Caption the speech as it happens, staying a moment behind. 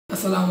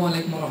আসসালামু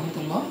আলাইকুম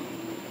রহমতুল্লাহ।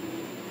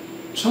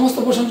 সমস্ত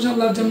প্রশংসা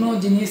আল্লাহর জন্য,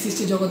 যিনি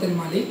সৃষ্টি জগতের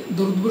মালিক।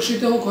 দরুদ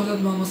বর্ষিত হোক হযরত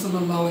মুহাম্মদ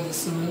সাল্লাল্লাহু আলাইহি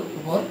ওয়াসাল্লামের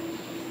উপর।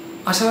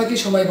 আশা রাখি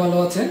সবাই ভালো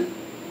আছেন।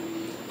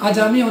 আজ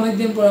আমি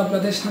অনেকদিন পর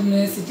আপনাদের সামনে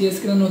সিটি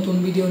স্ক্যানের নতুন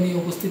ভিডিও নিয়ে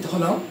উপস্থিত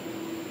হলাম।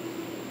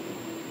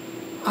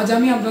 আজ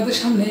আমি আপনাদের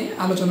সামনে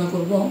আলোচনা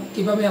করব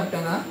কিভাবে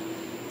আপনারা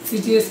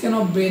সিটি স্ক্যান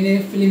অফ ব্রেনের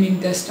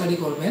ফিল্মিংটা স্টাডি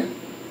করবেন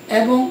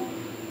এবং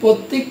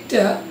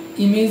প্রত্যেকটা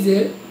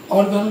ইমেজের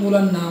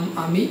অর্গানগুলোর নাম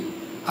আমি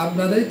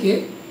আপনাদেরকে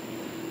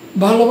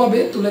ভালোভাবে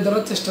তুলে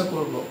ধরার চেষ্টা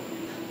করব।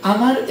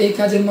 আমার এই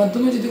কাজের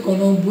মাধ্যমে যদি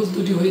কোনো ভুল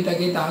ত্রুটি হয়ে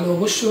থাকে তাহলে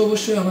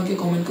অবশ্যই আমাকে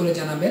কমেন্ট করে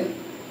জানাবেন।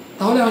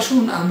 তাহলে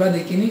আসুন আমরা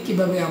দেখে নিই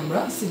কীভাবে আমরা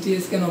CT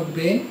scan of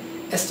brain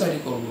study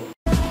করব।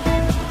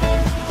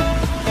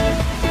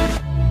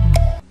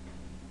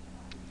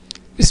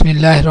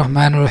 বিসমিল্লাহির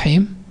রহমানির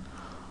রহিম।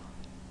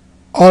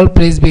 All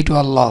praise be to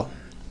Allah.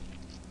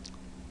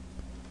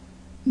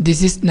 This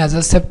is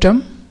nasal septum.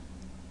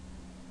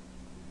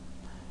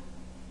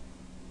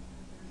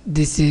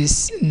 This is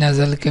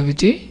nasal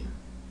cavity.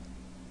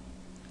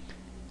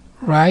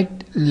 Right,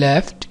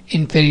 left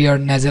inferior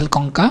nasal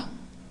concha.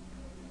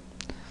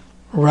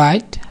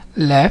 Right,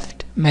 left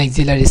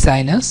maxillary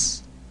sinus.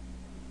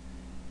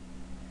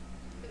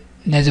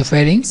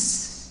 Nasopharynx.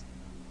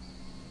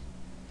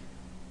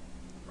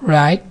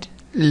 Right,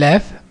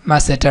 left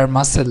masseter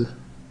muscle.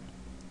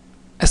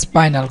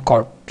 Spinal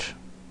cord.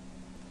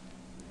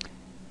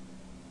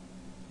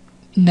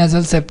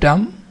 Nasal septum.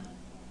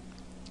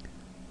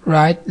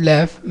 Right,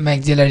 left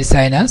maxillary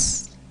sinus.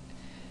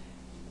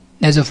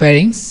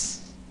 Nasopharynx.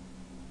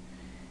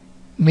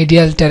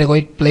 Medial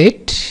pterygoid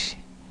plate.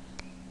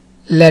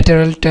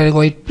 Lateral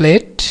pterygoid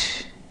plate.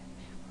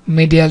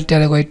 Medial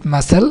pterygoid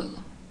muscle.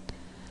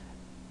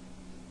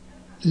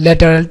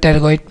 Lateral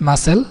pterygoid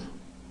muscle.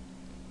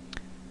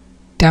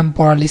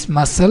 Temporalis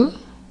muscle.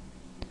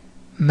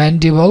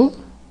 Mandible.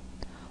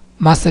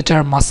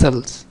 Masseter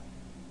muscles.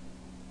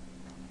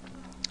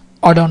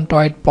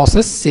 Odontoid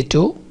process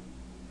situ.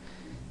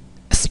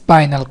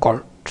 Spinal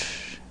cord.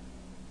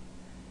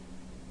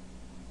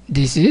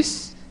 This is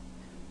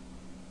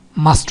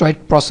mastoid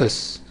process.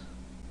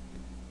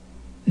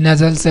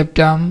 Nasal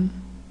septum,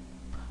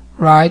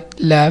 right,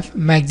 left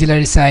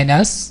maxillary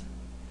sinus,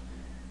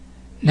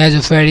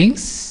 nasopharynx,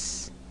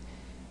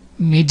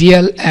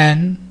 medial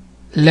and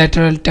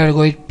lateral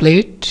pterygoid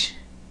plate,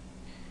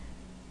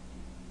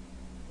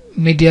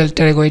 medial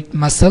pterygoid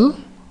muscle,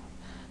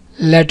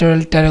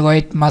 lateral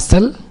pterygoid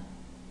muscle,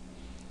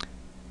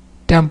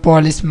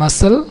 temporalis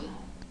muscle,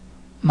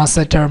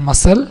 masseter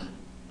muscle.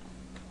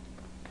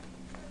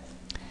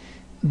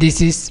 This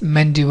is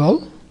mandible.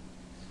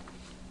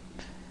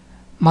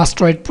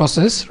 Mastoid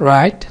process,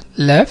 right,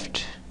 left.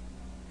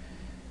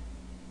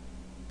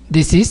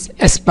 This is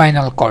a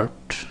spinal cord.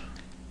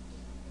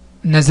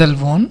 Nasal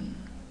bone,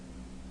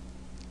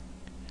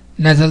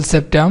 nasal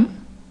septum,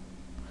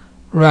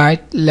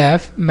 right,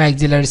 left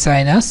maxillary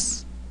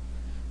sinus,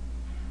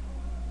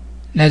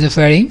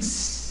 nasopharynx,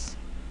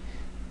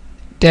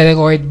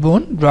 pterygoid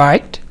bone,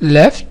 right,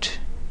 left,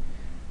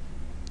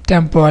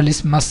 temporalis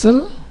muscle,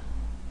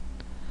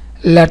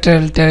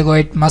 lateral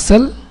pterygoid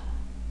muscle,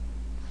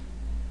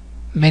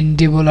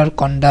 mandibular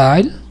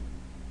condyle,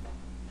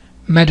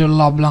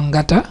 medulla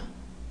oblongata,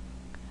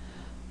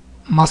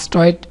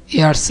 mastoid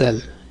ear cell.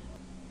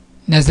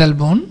 Nasal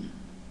bone,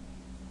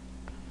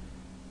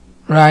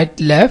 right,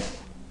 left,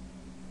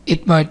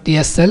 ethmoid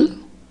ear cell,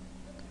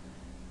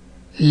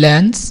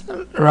 lens,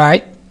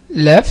 right,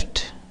 left,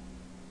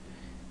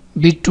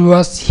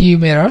 vitreous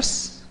humerus,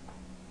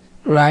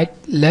 right,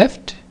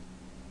 left,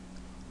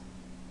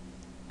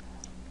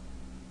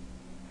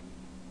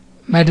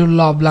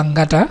 medulla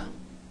oblongata,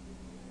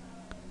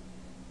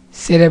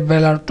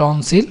 cerebellar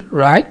tonsil,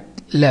 right,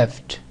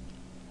 left,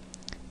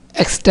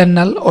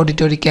 external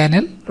auditory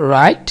canal,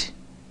 right,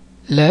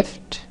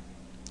 left,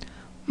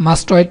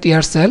 mastoid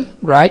ear cell,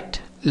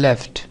 right,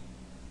 left,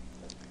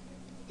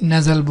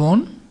 nasal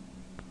bone,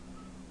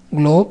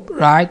 globe,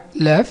 right,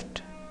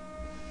 left,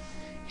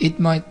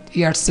 ethmoid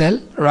ear cell,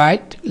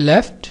 right,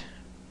 left,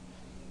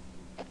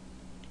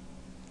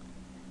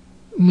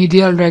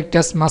 medial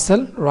rectus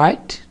muscle,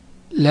 right,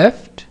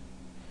 left,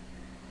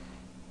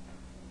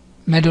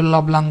 medulla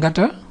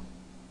oblongata,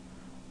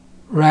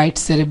 right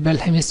cerebral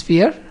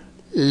hemisphere,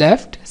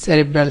 left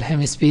cerebral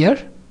hemisphere,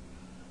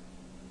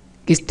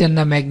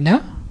 cisterna magna,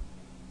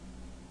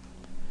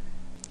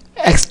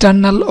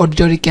 external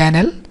auditory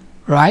canal,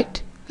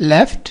 right,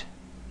 left,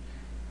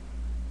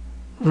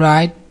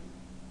 right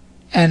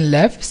and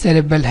left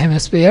cerebral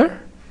hemisphere,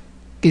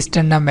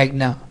 cisterna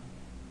magna,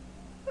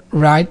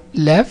 right,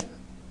 left,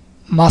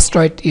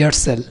 mastoid ear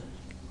cell,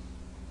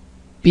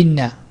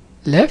 pinna,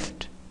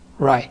 left,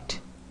 right,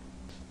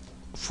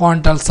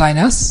 frontal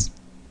sinus,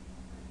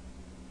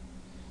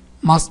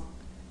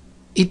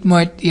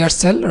 ethmoid ear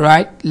cell,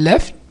 right,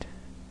 left,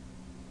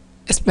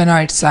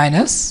 sphenoid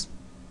sinus,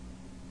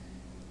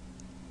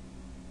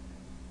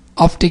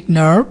 optic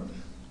nerve,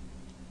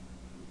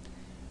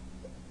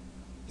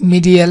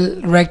 medial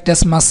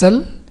rectus muscle,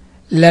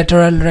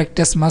 lateral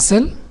rectus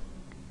muscle,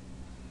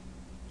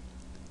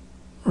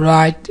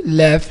 right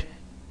left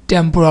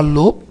temporal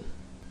lobe,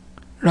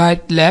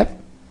 right left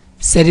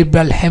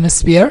cerebral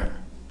hemisphere,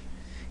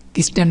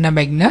 cisterna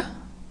magna,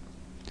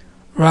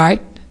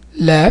 right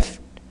left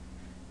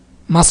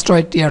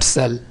mastoid ear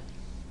cell.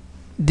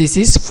 This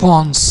is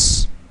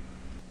pons.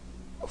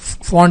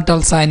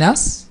 Frontal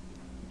sinus,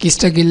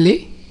 cister gilli,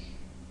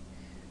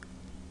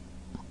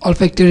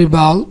 olfactory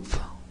bulb,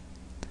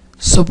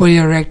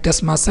 superior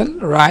rectus muscle,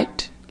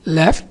 right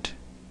left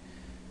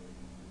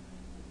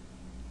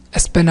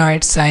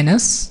sphenoid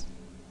sinus,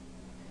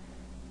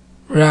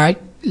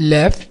 right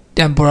left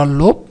temporal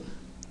lobe,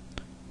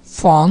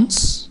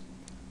 pons,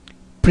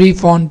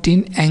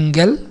 prepontine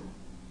angle,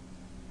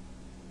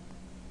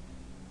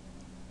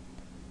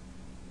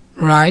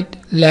 right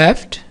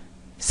left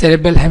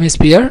cerebral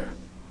hemisphere,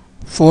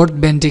 fourth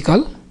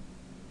ventricle,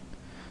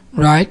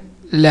 right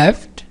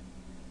left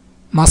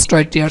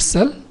mastoid ear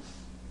cell.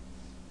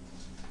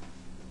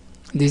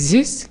 This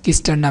is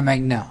cisterna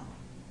magna.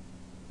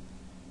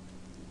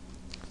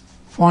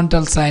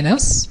 Frontal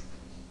sinus,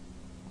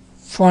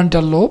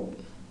 frontal lobe,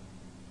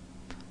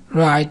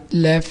 right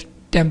left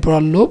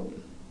temporal lobe,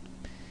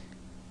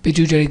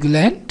 pituitary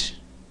gland.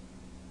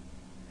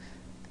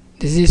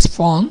 This is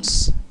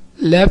pons,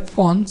 left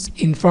pons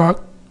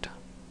infarct,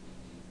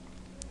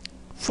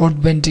 fourth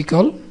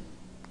ventricle,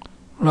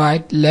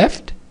 right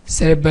left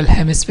cerebral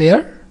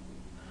hemisphere,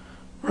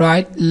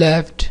 right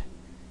left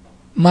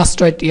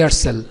mastoid ear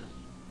cell.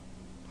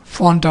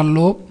 Frontal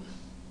lobe,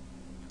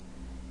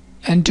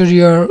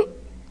 anterior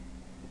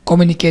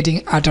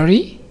communicating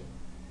artery,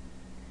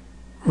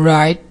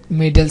 right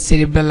middle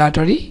cerebral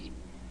artery,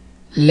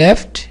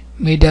 left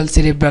middle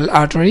cerebral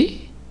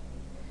artery,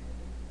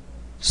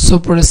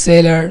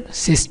 suprasellar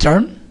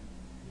cistern,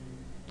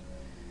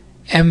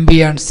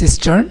 ambient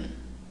cistern,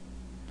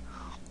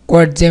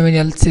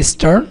 quadgeminal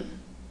cistern,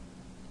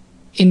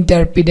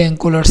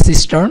 interpeduncular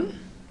cistern,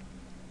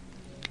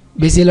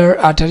 basilar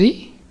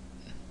artery,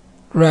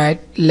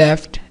 right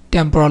left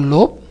temporal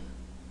lobe,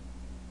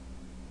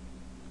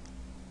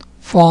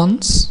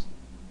 pons,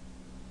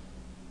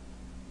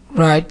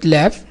 right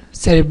left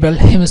cerebral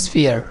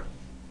hemisphere.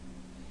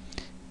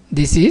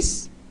 This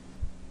is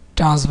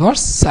transverse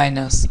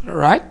sinus,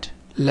 right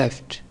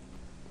left.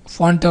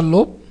 Frontal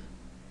lobe,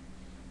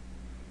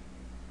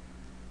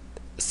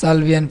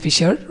 Salvian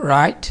fissure,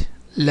 right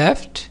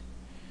left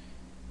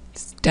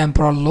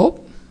temporal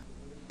lobe,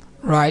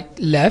 right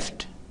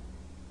left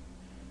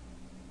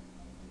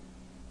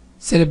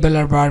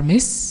cerebellar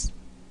vermis,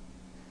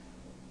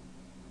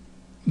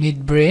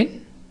 midbrain.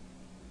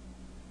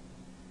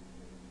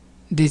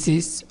 This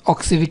is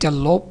occipital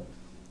lobe.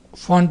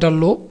 Frontal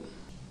lobe,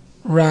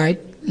 right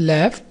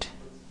left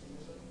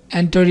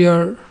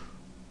anterior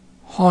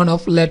horn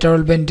of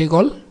lateral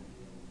ventricle,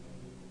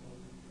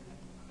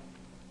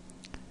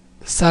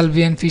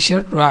 Salvian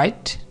fissure,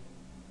 right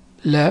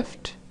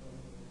left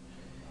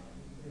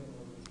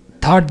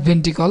third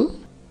ventricle,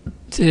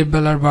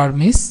 cerebellar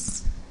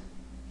vermis,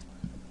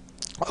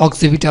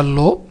 occipital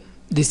lobe.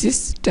 This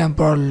is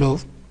temporal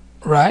lobe,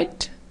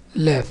 right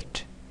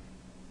left.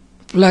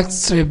 Flux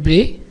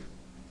cerebri,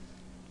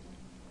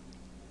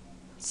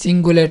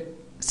 cingulate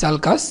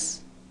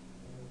sulcus,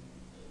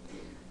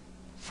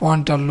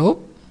 frontal lobe,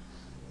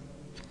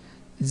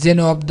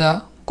 zeno of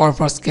the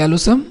corpus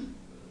callosum,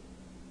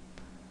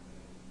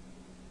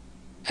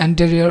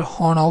 anterior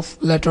horn of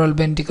lateral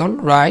ventricle,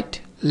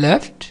 right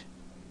left,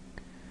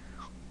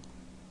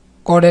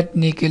 caudate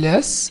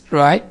nucleus,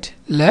 right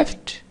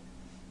left,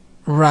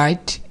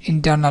 right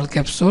internal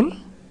capsule,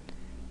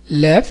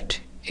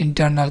 left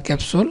internal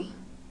capsule,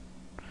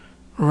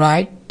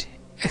 right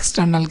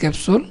external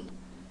capsule,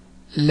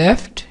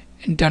 left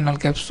internal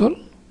capsule,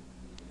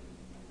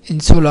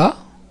 insula,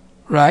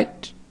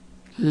 right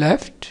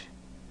left,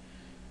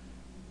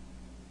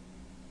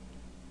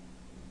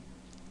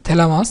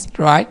 thalamus,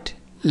 right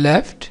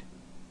left.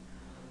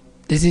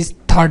 This is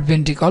third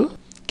ventricle,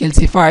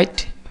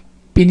 calcified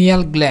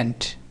pineal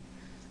gland,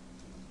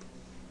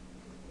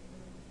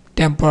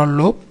 temporal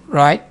lobe,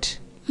 right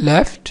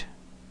left.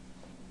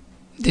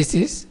 This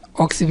is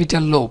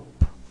occipital lobe.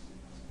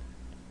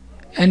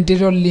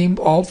 Anterior limb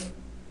of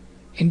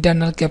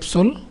internal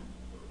capsule,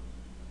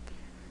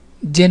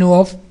 genu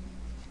of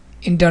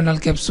internal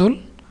capsule,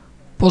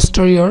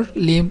 posterior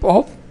limb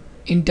of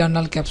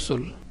internal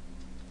capsule.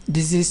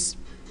 This is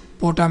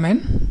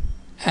potamen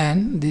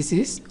and this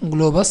is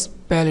globus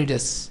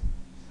pallidus.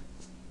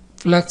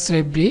 Flux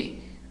cerebri,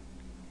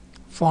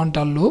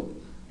 frontal lobe,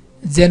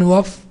 genu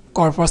of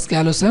corpus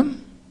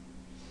callosum,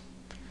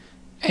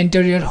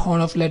 anterior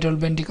horn of lateral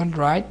ventricle,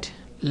 right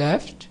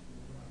left,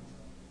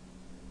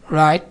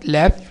 right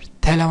left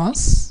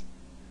thalamus,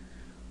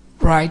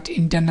 right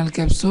internal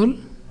capsule,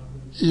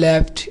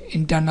 left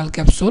internal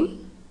capsule,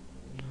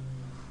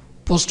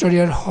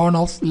 posterior horn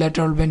of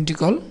lateral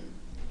ventricle,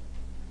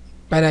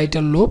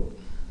 parietal lobe,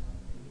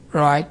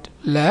 right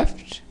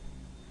left,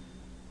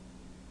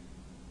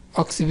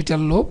 occipital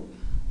lobe,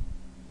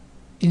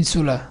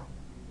 insula,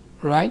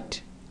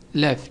 right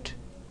left.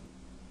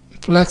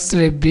 Flux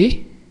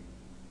cerebri,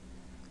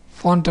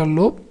 frontal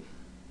lobe,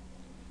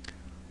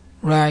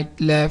 right,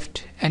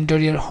 left,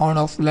 anterior horn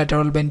of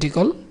lateral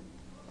ventricle,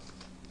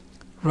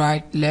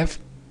 right, left,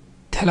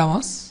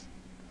 thalamus,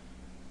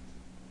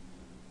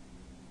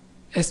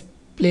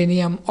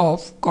 splenium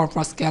of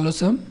corpus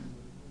callosum,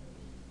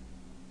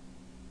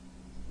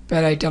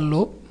 parietal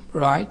lobe,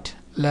 right,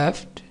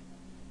 left,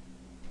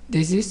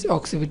 this is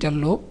occipital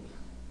lobe,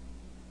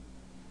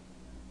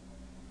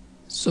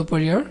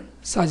 superior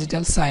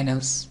sagittal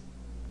sinus,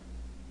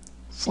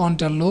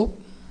 frontal lobe,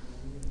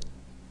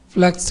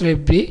 flux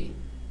cerebri,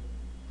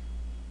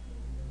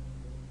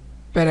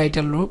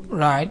 parietal lobe,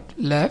 right,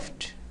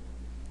 left,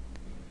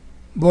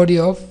 body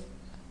of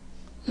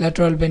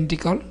lateral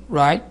ventricle,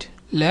 right,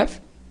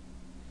 left,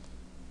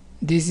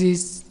 this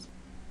is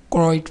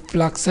choroid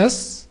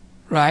plexus,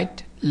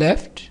 right,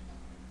 left,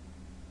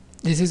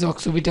 this is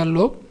occipital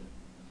lobe,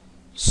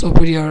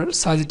 superior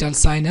sagittal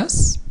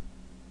sinus,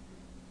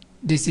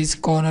 this is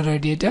corner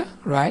radiator,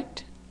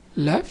 right,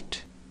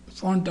 left,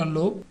 frontal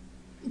lobe,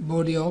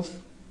 body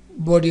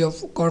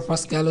of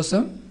corpus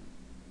callosum,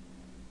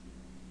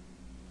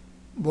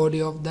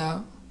 body of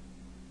the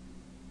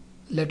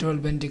lateral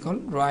ventricle,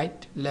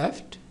 right,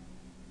 left,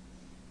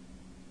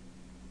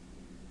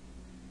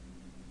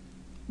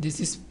 this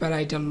is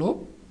parietal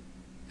lobe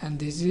and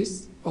this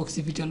is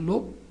occipital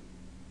lobe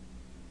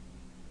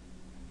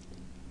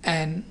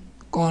and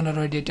corner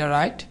radiator,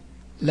 right,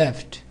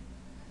 left,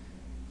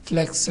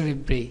 flex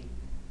cerebri,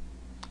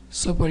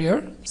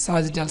 superior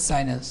sagittal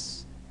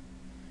sinus,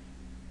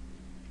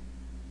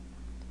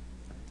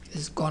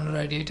 this is corner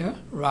radiator,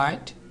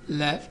 right,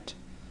 left,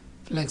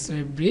 flex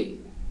cerebri,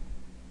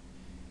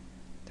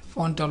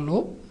 frontal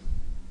lobe,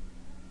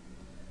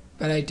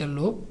 parietal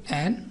lobe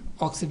and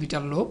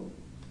occipital lobe,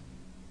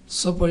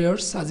 superior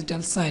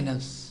sagittal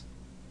sinus,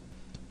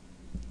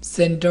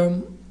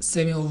 centrum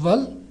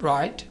semioval,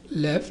 right,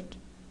 left,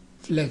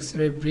 flex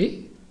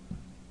cerebri,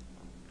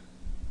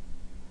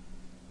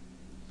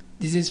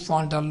 this is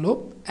frontal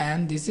lobe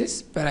and this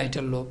is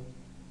parietal lobe,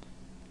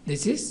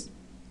 this is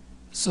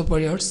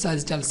superior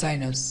sagittal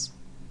sinus,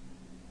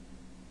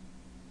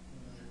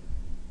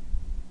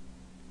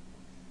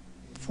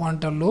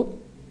 frontal lobe,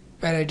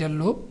 parietal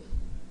lobe,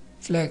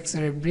 flex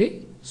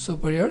cerebri,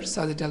 superior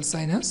sagittal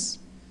sinus,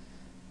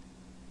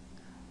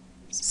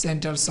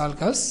 central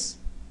sulcus,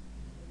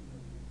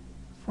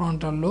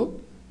 frontal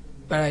lobe,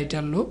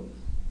 parietal lobe,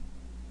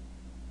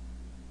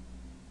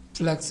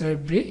 flex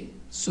cerebri,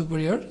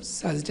 superior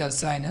sagittal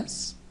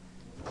sinus,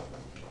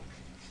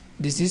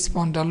 this is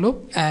frontal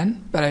lobe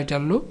and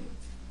parietal lobe,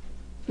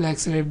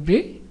 flex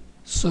cerebri,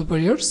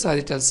 superior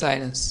sagittal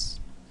sinus,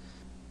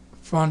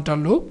 frontal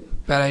lobe,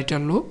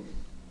 parietal lobe,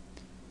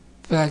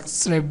 flex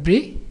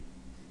cerebri,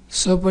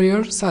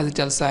 superior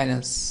sagittal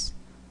sinus.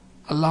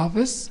 Allah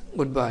Hafiz,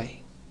 goodbye.